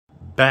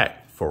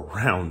back for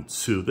round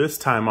 2. This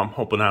time I'm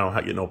hoping I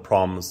don't get no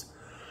problems,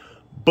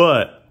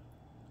 but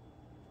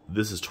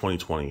this is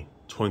 2020,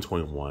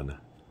 2021.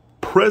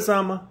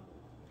 Prizm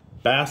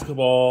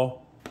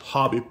basketball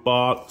hobby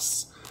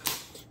box.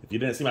 If you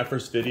didn't see my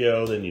first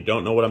video, then you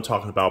don't know what I'm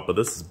talking about, but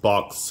this is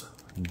box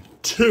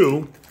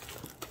 2.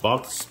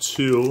 Box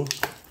 2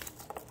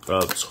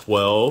 of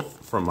 12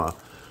 from a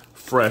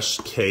fresh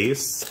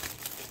case.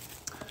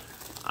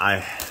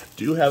 I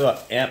do have an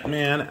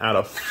Ant-Man out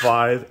of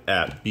 5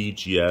 at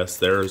BGS.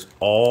 There's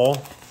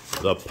all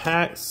the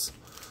packs.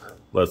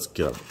 Let's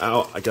get them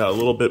out. I got a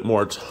little bit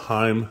more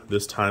time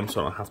this time,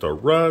 so I don't have to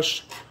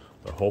rush.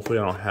 But hopefully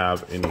I don't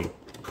have any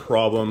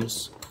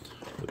problems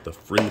with the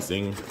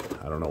freezing.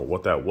 I don't know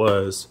what that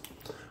was.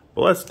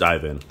 But let's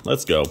dive in.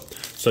 Let's go.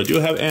 So I do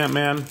have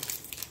Ant-Man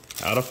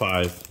out of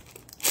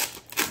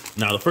 5.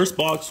 Now the first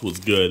box was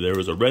good. There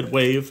was a red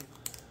wave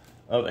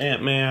of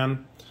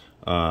Ant-Man.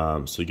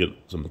 So you get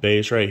some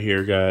base right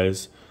here,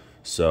 guys.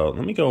 So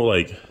let me go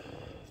like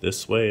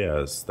this way,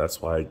 as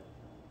that's why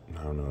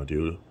I don't know,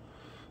 dude.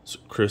 So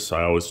Chris,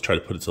 I always try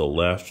to put it to the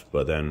left,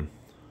 but then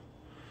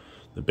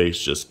the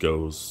base just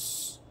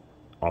goes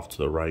off to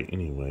the right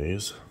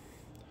anyways.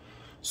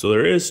 So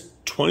there is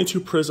 22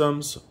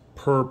 prisms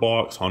per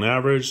box on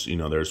average. You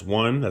know, there's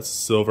one that's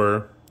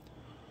silver.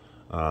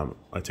 I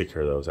take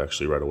care of those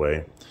actually right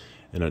away.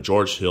 And a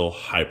George Hill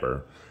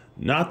Hyper.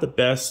 Not the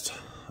best.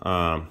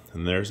 And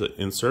there's an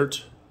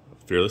insert,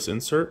 Fearless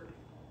insert.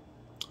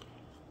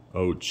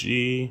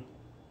 OG,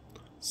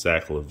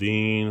 Zach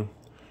LaVine,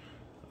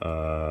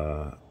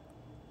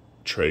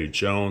 Trey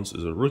Jones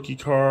is a rookie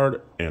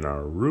card, and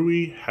a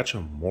Rui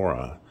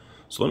Hachimura.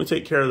 So let me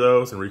take care of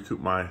those and recoup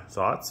my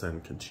thoughts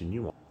and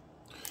continue on.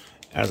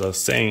 As I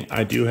was saying,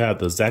 I do have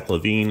the Zach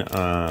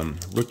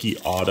LaVine rookie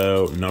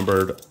auto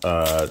numbered,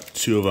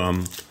 2 of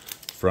them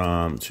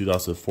from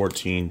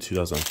 2014,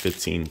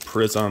 2015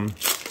 Prizm.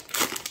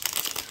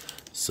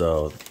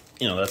 So,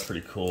 you know, that's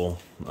pretty cool.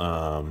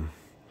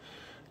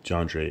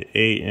 DeAndre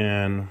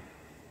Ayton,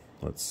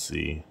 let's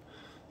see,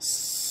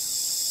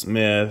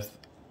 Smith,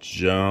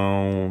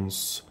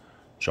 Jones,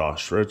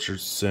 Josh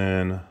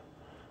Richardson,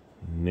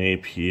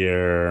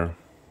 Napier,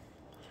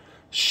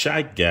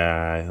 Shy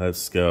Guy,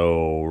 let's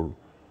go,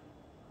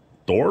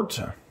 Dort,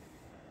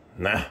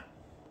 nah,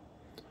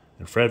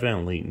 and Fred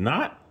VanVleet,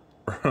 not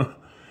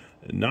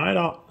at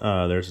all.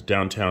 There's a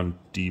Downtown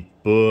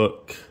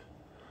D-Book,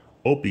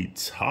 Opie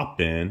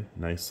Toppin,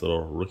 nice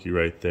little rookie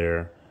right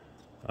there.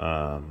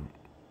 And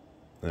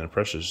a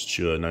Precious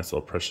Achua, nice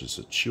little Precious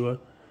Achua.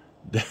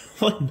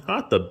 Definitely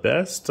not the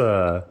best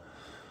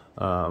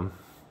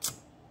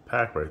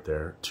pack right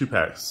there. 2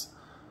 packs.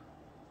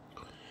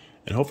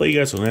 And hopefully you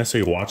guys will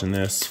necessarily be watching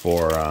this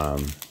for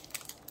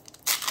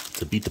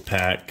to beat the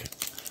pack.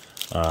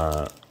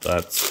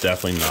 That's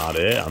definitely not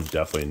it. I'm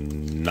definitely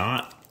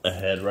not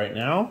ahead right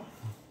now.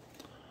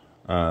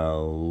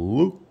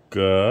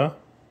 Luka,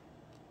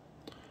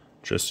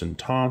 Tristan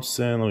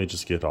Thompson. Let me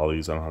just get all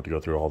these. I don't have to go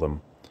through all of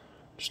them.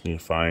 Just need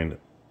to find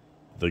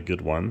the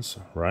good ones,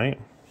 right?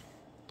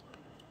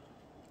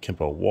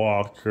 Kemba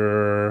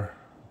Walker,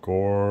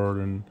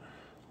 Gordon.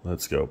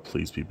 Let's go.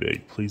 Please be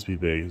big. Please be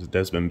big. Is it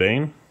Desmond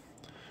Bane?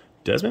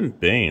 Desmond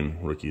Bane,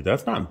 rookie.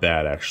 That's not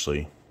bad,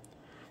 actually.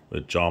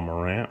 With John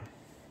Morant.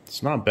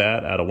 It's not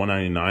bad at a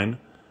 199.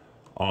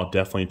 I'll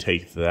definitely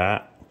take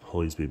that.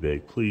 Please be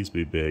big. Please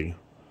be big.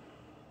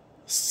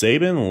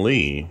 Saben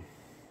Lee,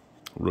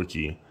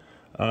 rookie.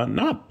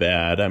 Not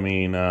bad. I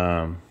mean,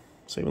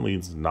 Saben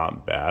Lee's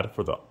not bad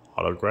for the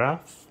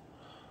autograph.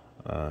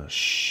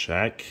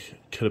 Shaq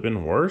could have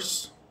been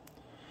worse.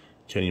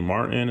 Kenny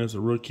Martin is a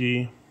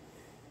rookie.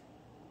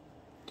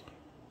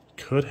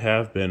 Could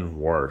have been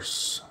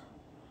worse.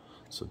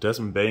 So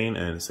Desmond Bane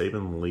and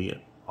Saben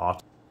Lee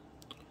auto.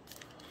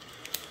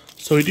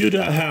 So we do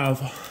have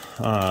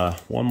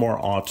one more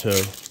auto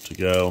to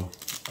go.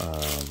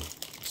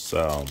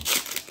 So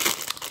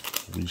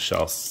we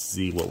shall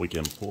see what we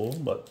can pull.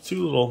 But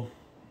 2 little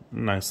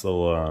nice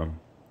little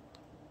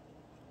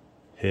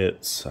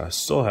hits. I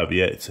still have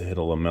yet to hit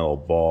a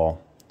LaMelo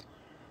Ball.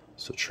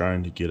 So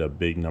trying to get a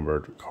big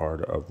numbered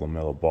card of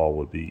LaMelo Ball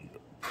would be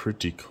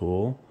pretty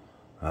cool.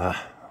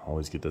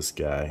 Always get this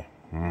guy.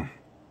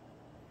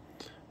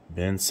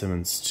 Ben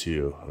Simmons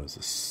too. What is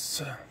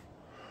this?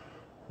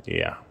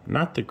 Yeah,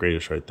 not the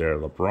greatest right there.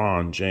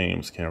 LeBron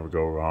James, can't ever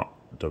go wrong.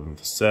 Devin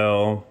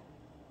Vassell,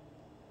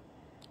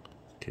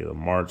 Caleb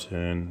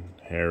Martin,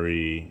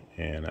 Harry,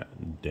 and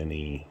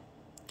Denny.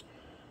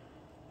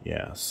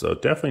 Yeah, so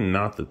definitely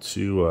not the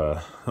two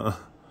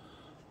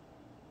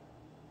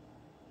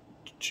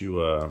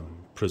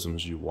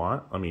prisms you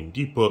want. I mean,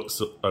 D-Book,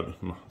 so,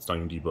 it's not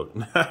even D-Book.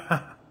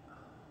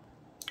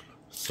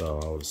 So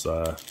I was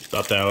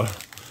thought that I was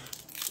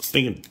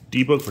thinking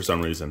D-Book for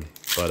some reason,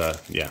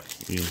 but yeah,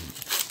 even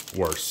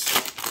worse.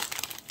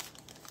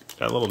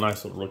 Got a little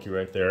nice little rookie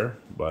right there,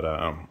 but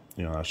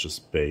you know, that's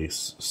just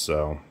base.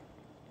 So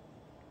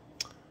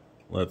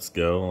let's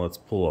go. Let's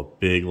pull a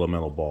big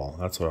LaMelo Ball.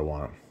 That's what I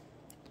want.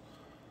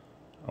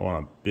 I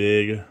want a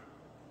big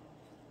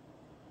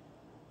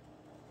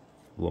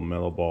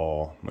LaMelo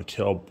Ball.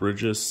 Mikal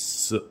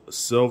Bridges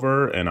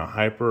silver and a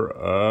hyper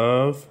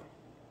of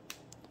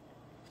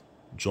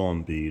Joel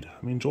Embiid.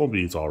 I mean, Joel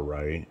Embiid's all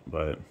right,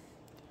 but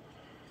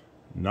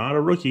not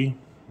a rookie.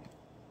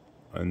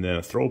 And then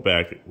a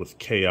throwback with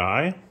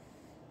KI.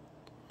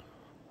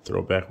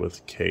 Throwback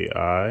with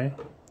KI.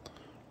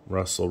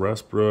 Russell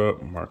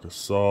Westbrook,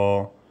 Marcus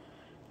Gasol,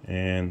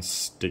 and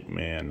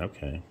Stickman.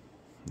 Okay.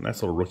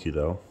 Nice little rookie,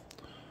 though.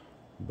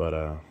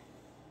 But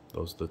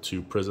those are the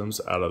two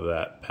Prizms out of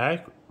that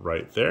pack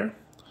right there.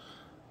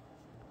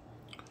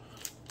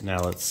 Now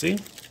let's see.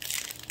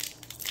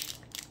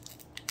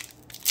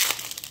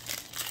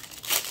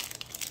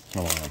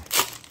 Come on.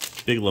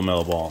 Big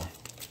LaMelo Ball.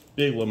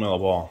 Big LaMelo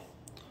Ball.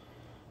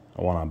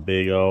 I want a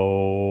big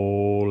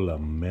old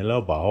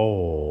LaMelo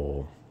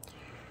Ball.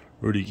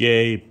 Rudy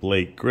Gay,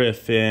 Blake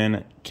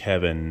Griffin,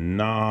 Kevin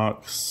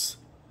Knox.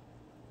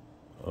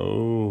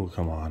 Oh,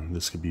 come on.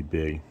 This could be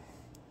big.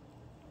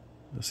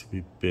 This could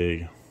be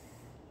big.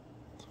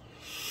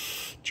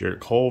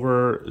 Jarrett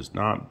Culver is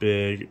not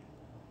big.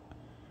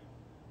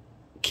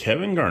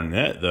 Kevin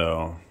Garnett,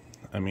 though.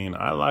 I mean,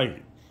 I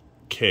like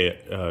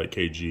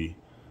KG.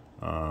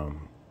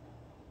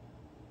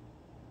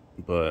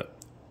 But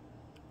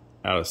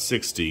out of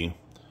 60,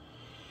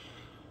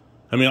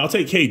 I mean, I'll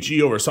take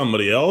KG over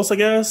somebody else, I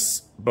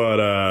guess.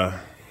 But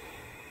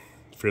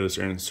fearless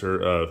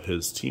insert of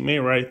his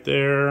teammate right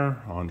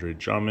there, Andre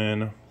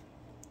Drummond,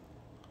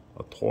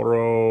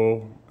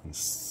 Toro, and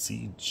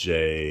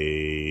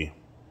CJ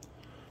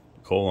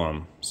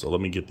McCollum. So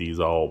let me get these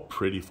all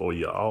pretty for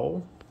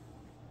y'all.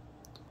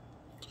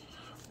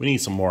 We need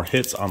some more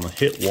hits on the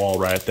hit wall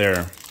right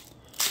there.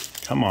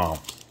 Come on.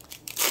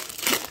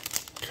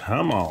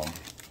 Come on.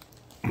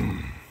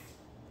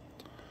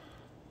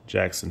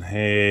 Jackson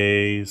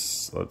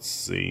Hayes. Let's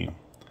see.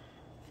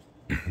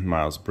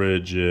 Miles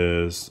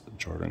Bridges.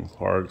 Jordan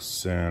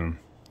Clarkson.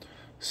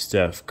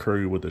 Steph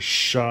Curry with a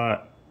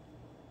shot.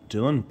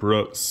 Dylan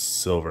Brooks,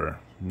 silver.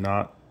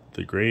 Not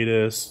the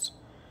greatest.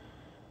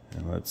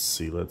 And let's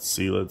see.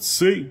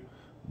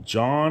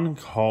 John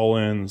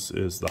Collins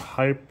is the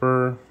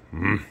hyper.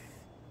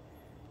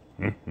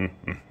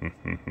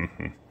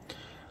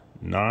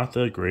 Not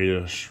the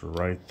greatest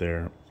right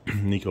there.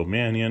 Nico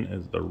Mannion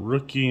is the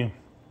rookie.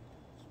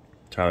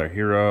 Tyler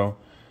Hero,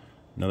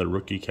 another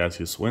rookie.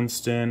 Cassius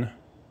Winston.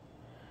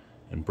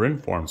 And Bryn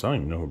Forms. I don't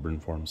even know who Bryn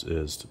Forms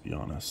is, to be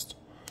honest.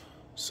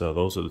 So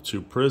those are the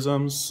two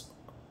Prizms.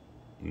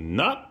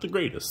 Not the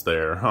greatest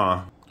there,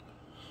 huh?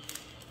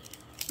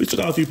 We still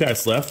got a few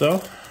packs left,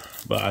 though.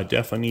 But I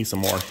definitely need some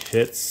more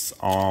hits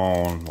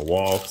on the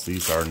wall, because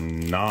these are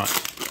not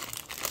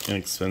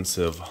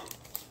inexpensive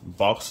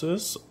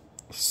boxes.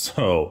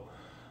 So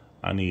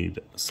I need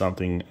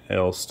something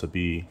else to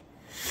be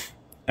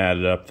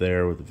added up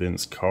there with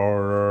Vince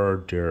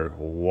Carter, Derek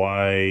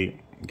White.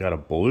 Got a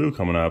blue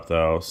coming up,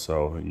 though,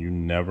 so you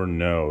never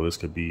know. This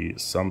could be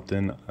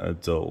something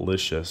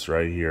delicious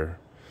right here.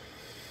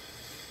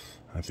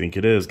 I think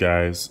it is,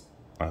 guys.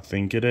 I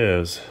think it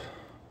is.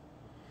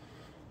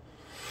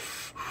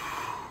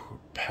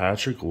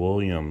 Patrick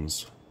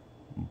Williams,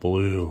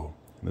 blue.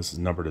 This is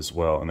numbered as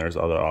well, and there's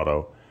other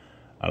auto.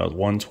 Out of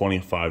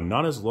 125,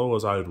 not as low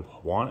as I'd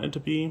want it to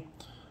be,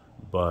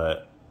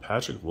 but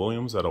Patrick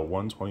Williams at a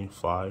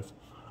 125,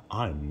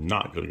 I'm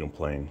not going to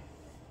complain.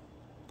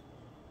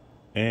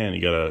 And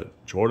you got a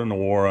Jordan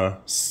Nwora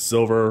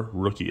silver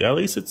rookie. At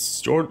least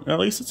it's Jordan. At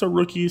least it's a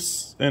rookie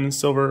and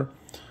silver,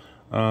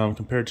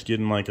 compared to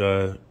getting like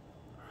a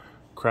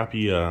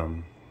crappy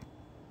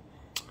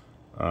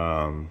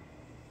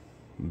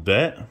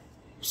vet.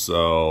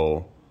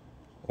 So,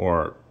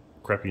 or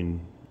crappy,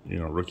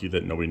 rookie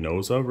that nobody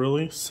knows of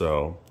really.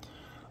 So,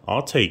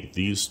 I'll take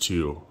these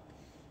two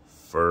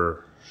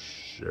for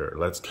sure.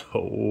 Let's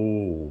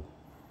go.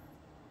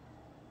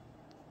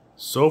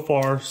 So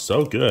far,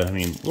 so good. I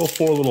mean,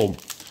 four little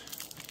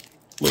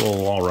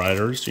all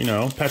riders.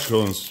 Patrick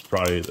Williams is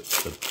probably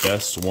the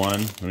best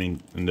one. I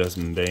mean, and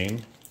Desmond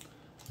Bain,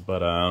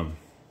 but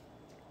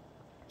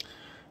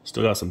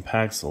still got some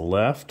packs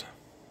left.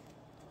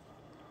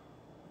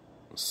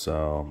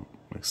 So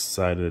I'm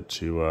excited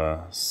to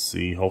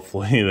see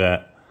hopefully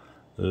that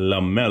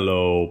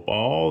LaMelo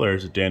Ball.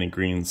 There's a Danny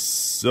Green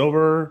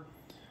silver,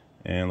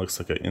 and looks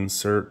like an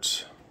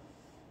insert.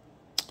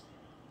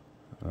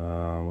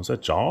 Was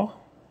that Ja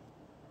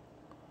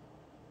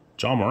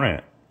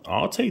Morant?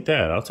 I'll take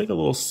that. I'll take a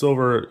little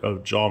silver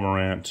of Ja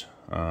Morant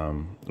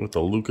with the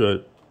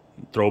Luka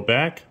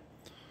throwback.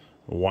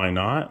 Why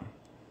not?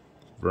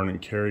 Vernon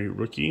Carey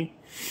rookie.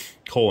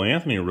 Cole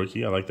Anthony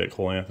rookie. I like that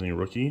Cole Anthony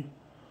rookie.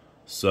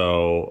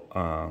 So,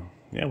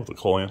 yeah, with the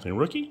Cole Anthony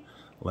rookie,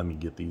 let me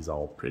get these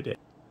all pretty.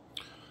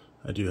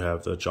 I do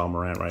have the Ja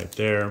Morant right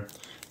there.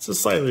 It's a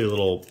slightly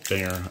little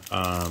banger.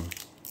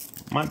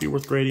 Might be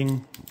worth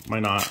grading,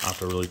 might not. I have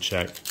to really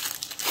check.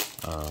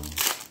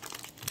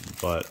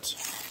 But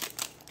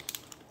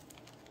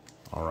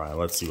all right,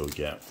 let's see what we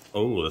get.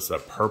 Oh, that's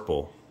that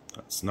purple.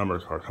 That's number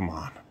card. Come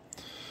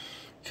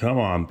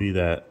on, be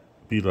that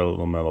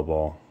LaMelo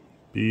Ball.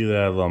 Be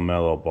that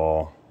LaMelo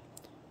Ball.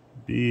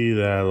 Be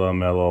that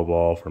LaMelo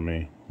Ball for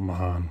me. Come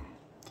on.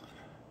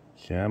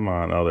 Come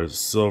on. Oh, there's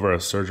silver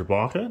as Serge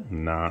Ibaka.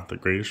 Not the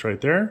greatest right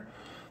there.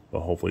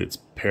 But hopefully it's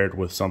paired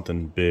with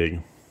something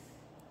big.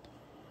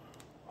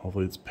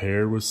 Hopefully it's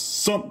paired with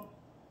something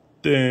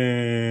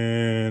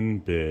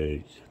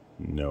big.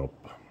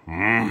 Nope.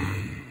 At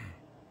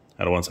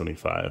a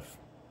 175.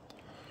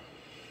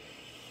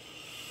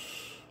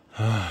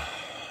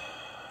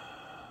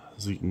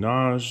 Zeke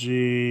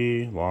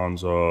Naji,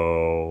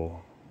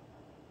 Lonzo.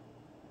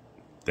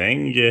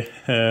 Dang it.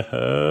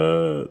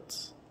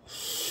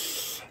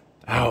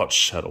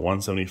 Ouch. At a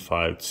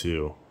 175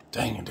 too.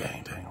 Dang it,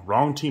 dang, dang.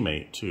 Wrong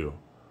teammate too.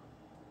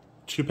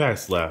 2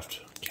 packs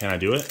left. Can I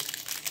do it?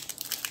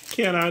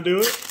 Can I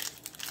do it?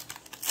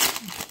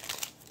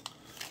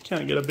 Can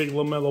I get a big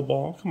LaMelo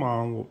Ball? Come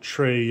on, little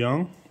Trae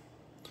Young.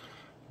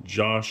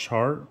 Josh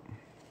Hart.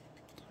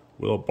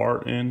 Will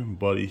Barton.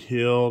 Buddy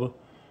Hield.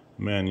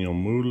 Manuel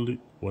Moody.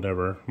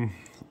 Whatever. I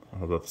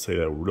was about to say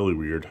that really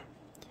weird.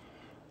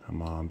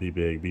 Come on, be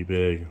big, be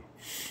big.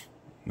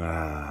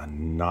 Nah,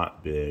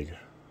 not big.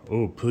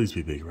 Oh, please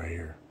be big right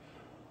here.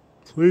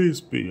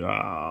 Please be.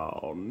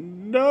 Oh,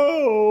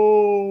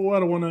 no.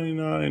 Out of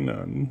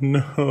 199.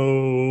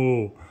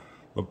 No.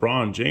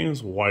 LeBron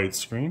James,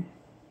 widescreen.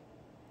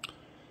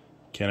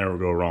 Can't ever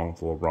go wrong with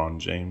LeBron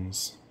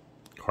James,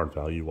 card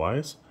value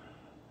wise.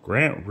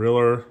 Grant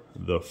Riller,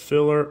 the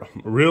filler.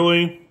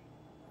 Really?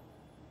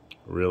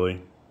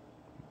 Really?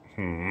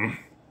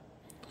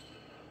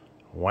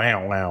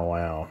 Wow, wow,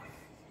 wow.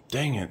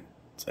 Dang it.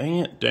 Dang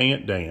it, dang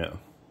it, dang it.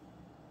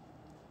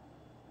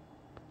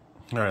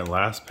 All right,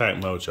 last pack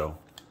mojo.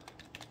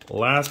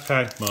 Last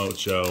pack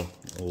mojo.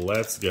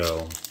 Let's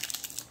go.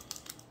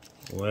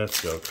 Let's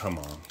go. Come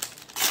on.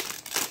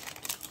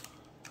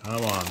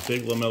 Come on.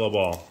 Big LaMelo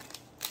Ball.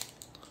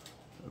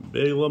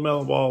 Big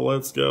LaMelo Ball.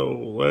 Let's go.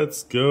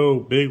 Let's go.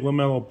 Big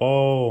LaMelo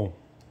Ball.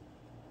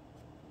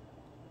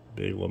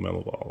 Big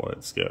LaMelo Ball.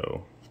 Let's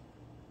go.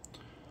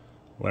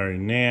 Larry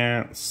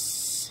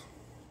Nance.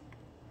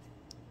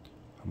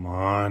 Come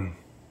on.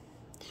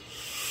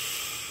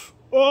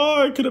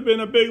 Oh, it could have been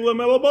a big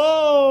LaMelo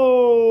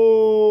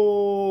Ball.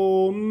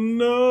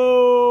 No.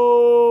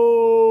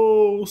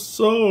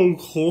 So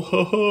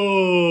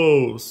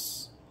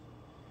close.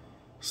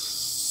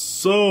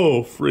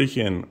 So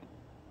freaking.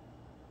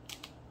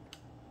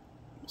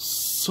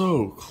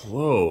 So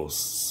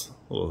close.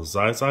 A little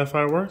Zai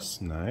fireworks.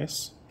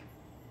 Nice.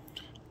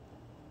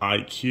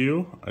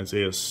 IQ.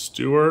 Isaiah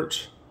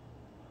Stewart.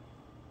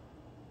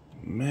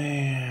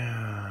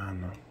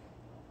 Man.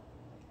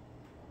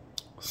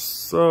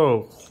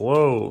 So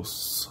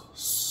close.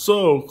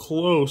 So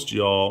close,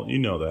 y'all. You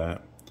know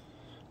that.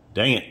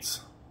 Dang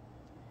it.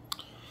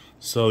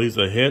 So these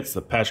are the hits.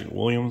 The Patrick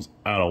Williams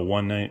out of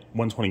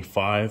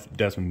 125.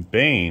 Desmond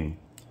Bane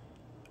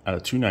out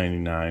of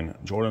 299.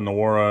 Jordan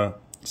Nwora,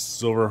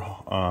 silver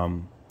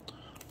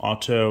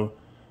auto.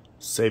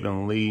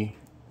 Saban Lee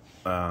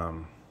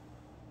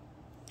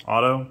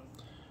auto.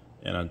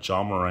 And a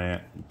John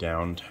Morant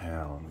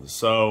downtown.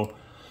 So,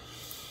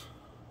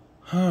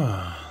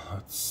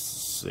 let's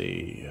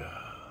see.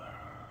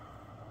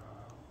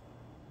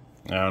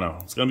 I don't know.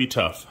 It's going to be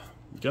tough.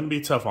 It's going to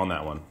be tough on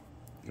that one.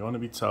 Going to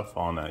be tough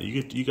on that.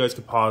 You guys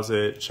could pause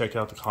it, check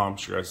out the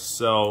comps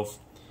yourself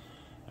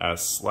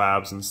as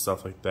slabs and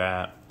stuff like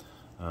that.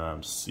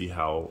 See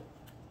how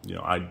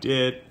I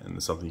did, and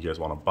it's something you guys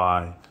want to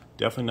buy.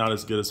 Definitely not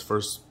as good as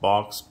first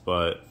box,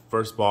 but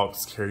first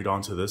box carried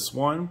on to this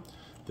one,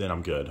 then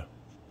I'm good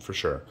for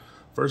sure.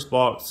 First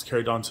box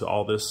carried on to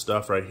all this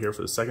stuff right here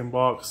for the second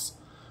box,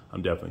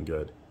 I'm definitely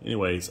good.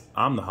 Anyways,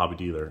 I'm the Hobby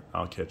Dealer.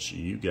 I'll catch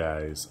you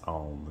guys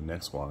on the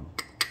next one.